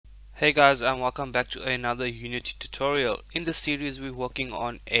Hey guys, and welcome back to another Unity tutorial. In this series we're working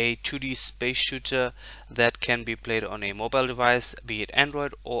on a 2D space shooter that can be played on a mobile device, be it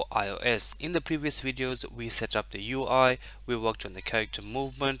Android or iOS. In the previous videos we set up the UI, we worked on the character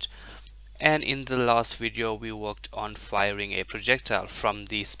movement, and in the last video we worked on firing a projectile from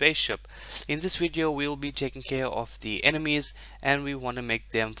the spaceship. In this video we'll be taking care of the enemies, and we want to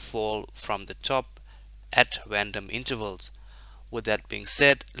make them fall from the top at random intervals. With that being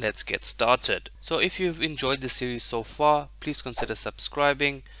said, let's get started. So if you've enjoyed the series so far, please consider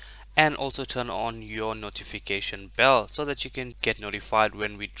subscribing and also turn on your notification bell so that you can get notified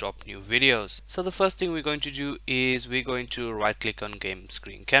when we drop new videos. So the first thing we're going to do is we're going to right click on game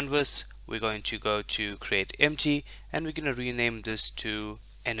screen canvas. We're going to go to create empty, and we're going to rename this to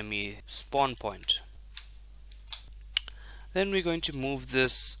enemy spawn point. Then we're going to move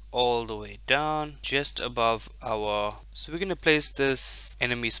this all the way down just above so we're going to place this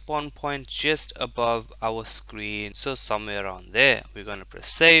enemy spawn point just above our screen, so somewhere around there. We're going to press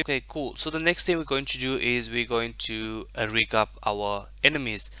save. Okay, cool. So the next thing we're going to do is we're going to rig up our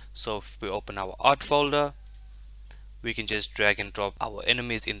enemies. So if we open our art folder, we can just drag and drop our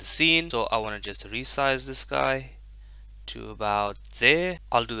enemies in the scene. So I want to just resize this guy to about there.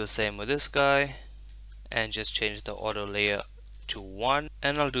 I'll do the same with this guy and just change the auto layer to 1,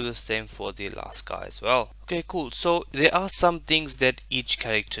 and I'll do the same for the last guy as well. Okay, cool. So there are some things that each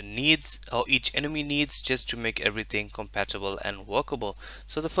character needs, or each enemy needs, just to make everything compatible and workable.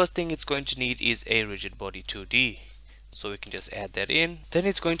 So the first thing it's going to need is a rigid body 2D. So we can just add that in. Then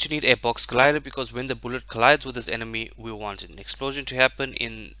it's going to need a box collider, because when the bullet collides with this enemy, we want an explosion to happen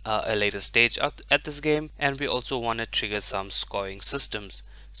in a later stage at this game, and we also want to trigger some scoring systems.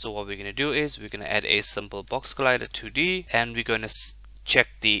 So what we're going to do is we're going to add a simple box collider 2D, and we're going to check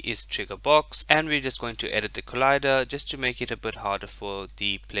the is trigger box, and we're just going to edit the collider just to make it a bit harder for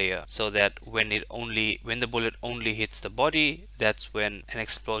the player, so that when the bullet only hits the body, that's when an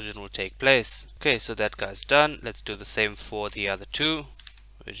explosion will take place. Okay, so that guy's done. Let's do the same for the other two.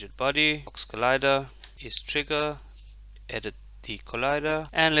 Rigid body, box collider, is trigger, edit the collider,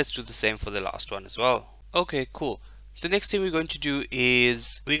 and let's do the same for the last one as well. Okay, cool. The next thing we're going to do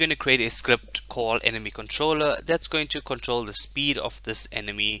is we're going to create a script called enemy controller that's going to control the speed of this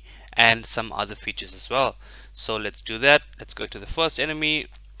enemy and some other features as well. So let's do that. Let's go to the first enemy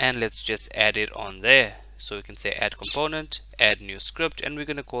and let's just add it on there. So we can say add component, add new script, and we're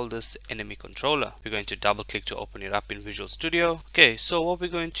going to call this enemy controller. We're going to double click to open it up in Visual Studio. Okay, so what we're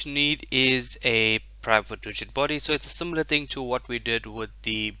going to need is a private rigid body. So it's a similar thing to what we did with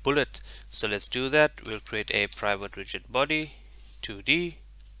the bullet. So let's do that. We'll create a private rigid body 2D,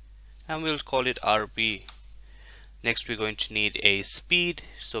 and we'll call it RB. Next we're going to need a speed,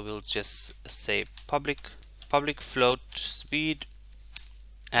 so we'll just say public float speed,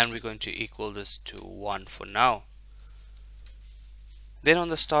 and we're going to equal this to 1 for now. Then on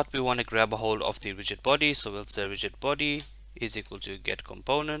the start we want to grab a hold of the rigid body, so we'll say rigid body is equal to get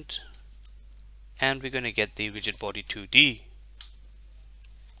component, and we're going to get the rigid body 2D.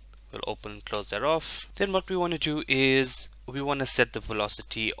 We'll open and close that off. Then what we want to do is we want to set the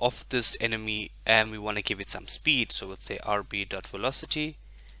velocity of this enemy, and we want to give it some speed. So we'll say rb.velocity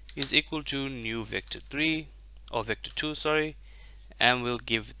is equal to new vector 3 or vector 2, sorry, and we'll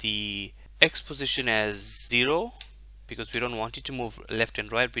give the x position as 0, because we don't want it to move left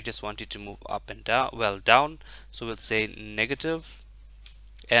and right, we just want it to move up and down, so we'll say negative,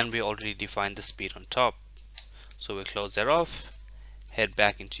 and we already defined the speed on top. So we'll close that off, head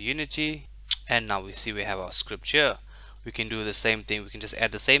back into Unity, and now we see we have our script here. We can do the same thing. We can just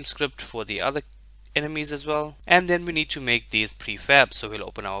add the same script for the other enemies as well, and then we need to make these prefab. So we'll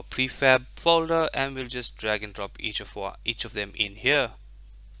open our prefab folder and we'll just drag and drop each of them in here.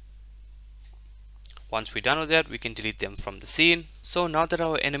 Once we're done with that, we can delete them from the scene. So now that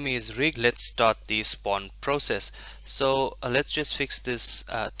our enemy is rigged, let's start the spawn process. So let's just fix this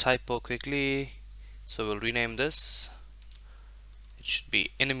typo quickly. So we'll rename this. It should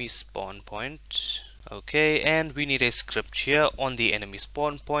be enemy spawn point. Okay, and we need a script here on the enemy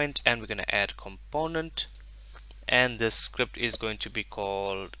spawn point, and we're going to add component, and this script is going to be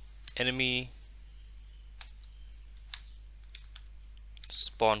called enemy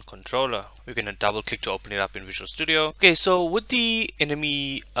spawn controller. We're going to double click to open it up in Visual Studio. Okay, so with the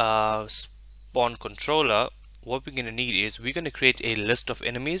enemy spawn controller, what we're going to need is we're going to create a list of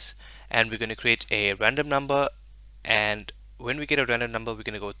enemies, and we're going to create a random number, and when we get a random number, we're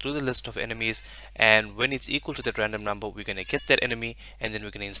going to go through the list of enemies, and when it's equal to that random number, we're going to get that enemy, and then we're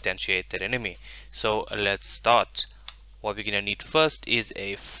going to instantiate that enemy. So let's start. What we're going to need first is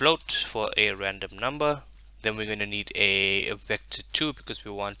a float for a random number. Then we're going to need a vector 2 because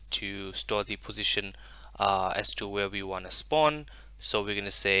we want to store the position as to where we want to spawn. So we're going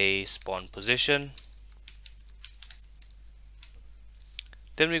to say spawn position.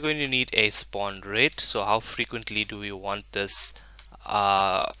 Then we're going to need a spawn rate. So how frequently do we want this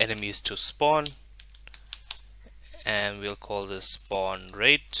enemies to spawn? And we'll call this spawn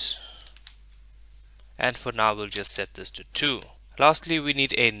rate. And for now we'll just set this to 2. Lastly, we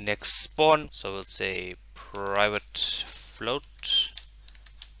need a next spawn. So we'll say private float.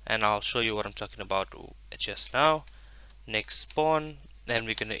 And I'll show you what I'm talking about just now. Next spawn. Then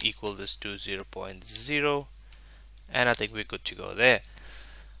we're going to equal this to 0.0. And I think we're good to go there.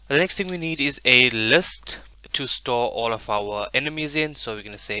 The next thing we need is a list to store all of our enemies in. So we're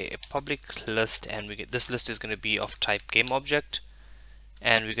going to say a public list, and this list is going to be of type GameObject,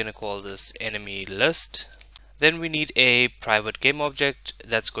 and we're going to call this enemy list. Then we need a private GameObject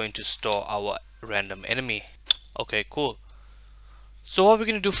that's going to store our random enemy. Okay, cool. So what we're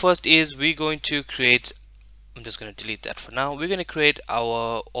going to do first is we're going to create, I'm just going to delete that for now. We're going to create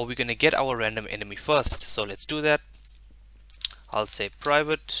we're going to get our random enemy first. So let's do that. I'll say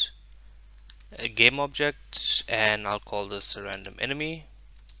private GameObject, and I'll call this a random enemy.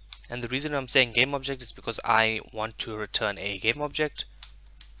 And the reason I'm saying GameObject is because I want to return a GameObject,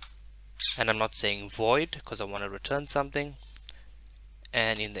 and I'm not saying void because I want to return something.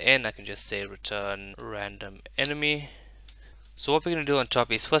 And in the end I can just say return random enemy. So what we're going to do on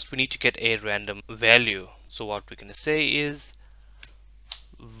top is first we need to get a random value. So what we're going to say is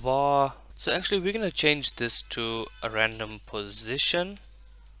var. So actually we're going to change this to a random position,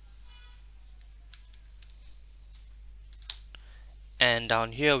 and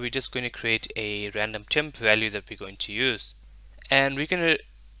down here we're just going to create a random temp value that we're going to use, and we're going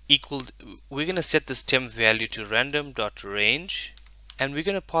to set this temp value to random.range, and we're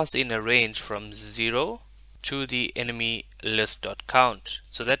going to pass in a range from 0 to the enemy list.count.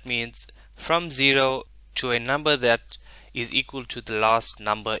 So that means from 0 to a number that is equal to the last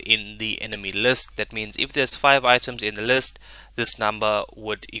number in the enemy list. That means if there's 5 items in the list, this number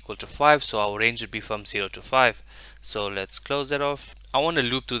would equal to 5, so our range would be from 0 to 5. So let's close that off. I want to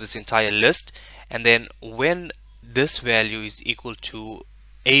loop through this entire list, and then when this value is equal to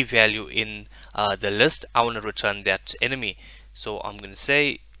a value in the list, I want to return that enemy. So I'm going to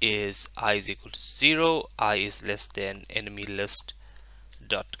say is I is equal to 0, I is less than enemy list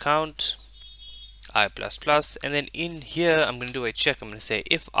dot count, I plus plus, and then in here I'm going to do a check. I'm going to say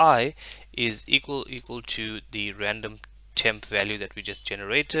if I is equal to the random temp value that we just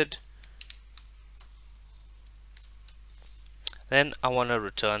generated, then I want to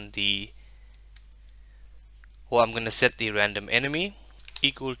return I'm going to set the random enemy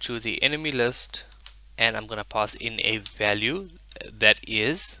equal to the enemy list, and I'm going to pass in a value that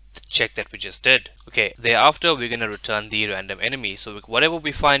is the check that we just did. Okay, thereafter we're going to return the random enemy. So whatever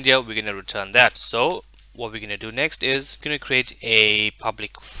we find here, we're going to return that. So what we're going to do next is we're going to create a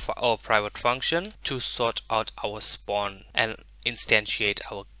public or private function to sort out our spawn and instantiate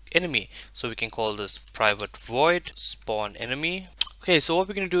our enemy. So we can call this private void spawn enemy. Okay, so what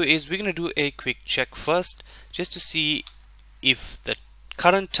we're going to do is we're going to do a quick check first just to see if the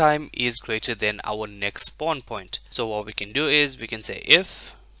current time is greater than our next spawn point. So what we can do is we can say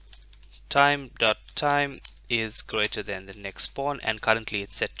if time is greater than the next spawn, and currently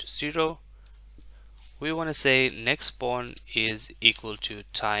it's set to 0, we want to say next spawn is equal to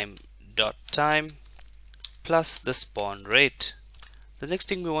time plus the spawn rate. The next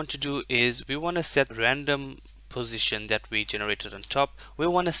thing we want to do is we want to set random position that we generated on top. We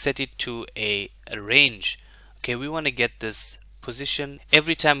want to set it to a range. Okay, we want to get this position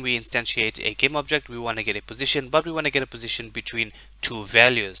every time we instantiate a GameObject. We want to get a position, but we want to get a position between 2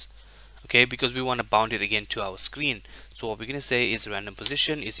 values. Okay, because we want to bound it again to our screen. So what we're going to say is random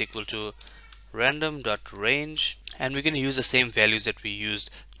position is equal to random.range, and we're going to use the same values that we used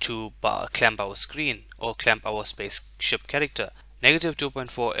to clamp our screen or clamp our spaceship character,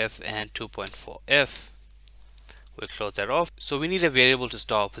 -2.4f and 2.4f. We'll close that off. So we need a variable to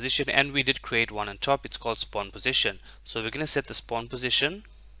store our position, and we did create one on top. It's called spawn position. So we're going to set the spawn position.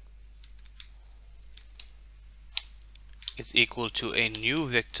 It's equal to a new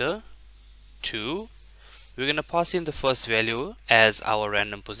vector 2. We're going to pass in the first value as our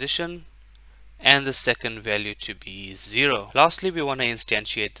random position and the second value to be 0. Lastly, we want to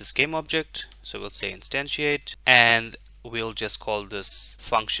instantiate this GameObject. So we'll say instantiate, and we'll just call this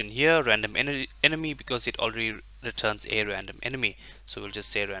function here random enemy because it already returns a random enemy. So we'll just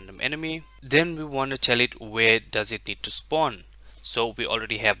say random enemy. Then we want to tell it where does it need to spawn. So we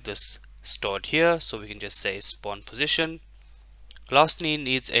already have this stored here, so we can just say spawn position. Lastly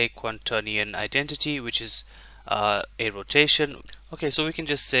needs a quaternion identity, which is a rotation. Okay, so we can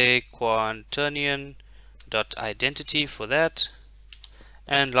just say quaternion dot identity for that,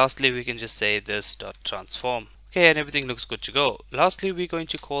 and lastly we can just say this dot transform. Okay, and everything looks good to go. Lastly, we're going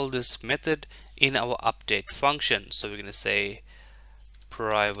to call this method in our update function. So we're going to say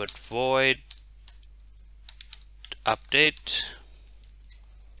private void update,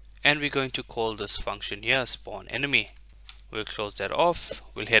 and we're going to call this function here spawn enemy. We'll close that off.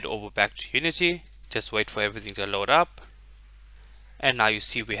 We'll head over back to Unity. Just wait for everything to load up. And now you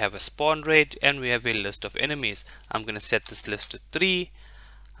see we have a spawn rate and we have a list of enemies. I'm going to set this list to 3.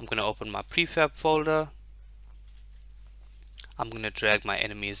 I'm going to open my prefab folder. I'm going to drag my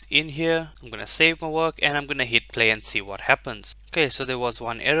enemies in here. I'm going to save my work and I'm going to hit play and see what happens. Okay, so there was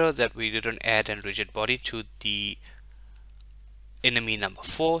one error that we didn't add a rigid body to the enemy number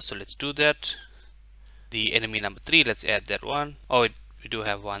 4. So let's do that. The enemy number 3, let's add that one. Oh, we do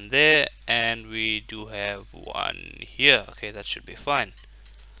have one there and we do have one here. Okay, that should be fine.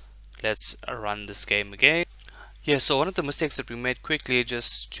 Let's run this game again. Yeah, so one of the mistakes that we made, quickly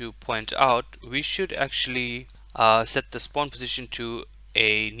just to point out, we should actually set the spawn position to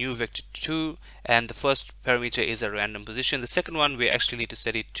a new vector 2, and the first parameter is a random position. The second one, we actually need to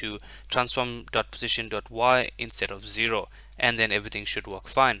set it to transform.position.y instead of 0, and then everything should work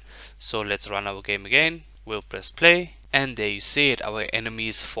fine. So let's run our game again. We'll press play, and there you see it, our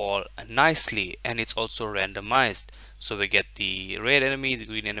enemies fall nicely, and it's also randomized. So we get the red enemy, the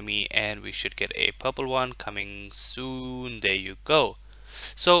green enemy, and we should get a purple one coming soon. There you go.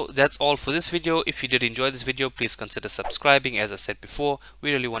 So that's all for this video. If you did enjoy this video, please consider subscribing. As I said before,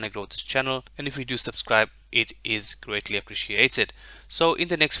 we really want to grow this channel, and if you do subscribe, it is greatly appreciated. So in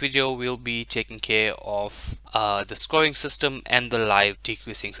the next video, we'll be taking care of the scoring system and the live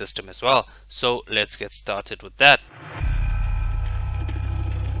decreasing system as well. So let's get started with that.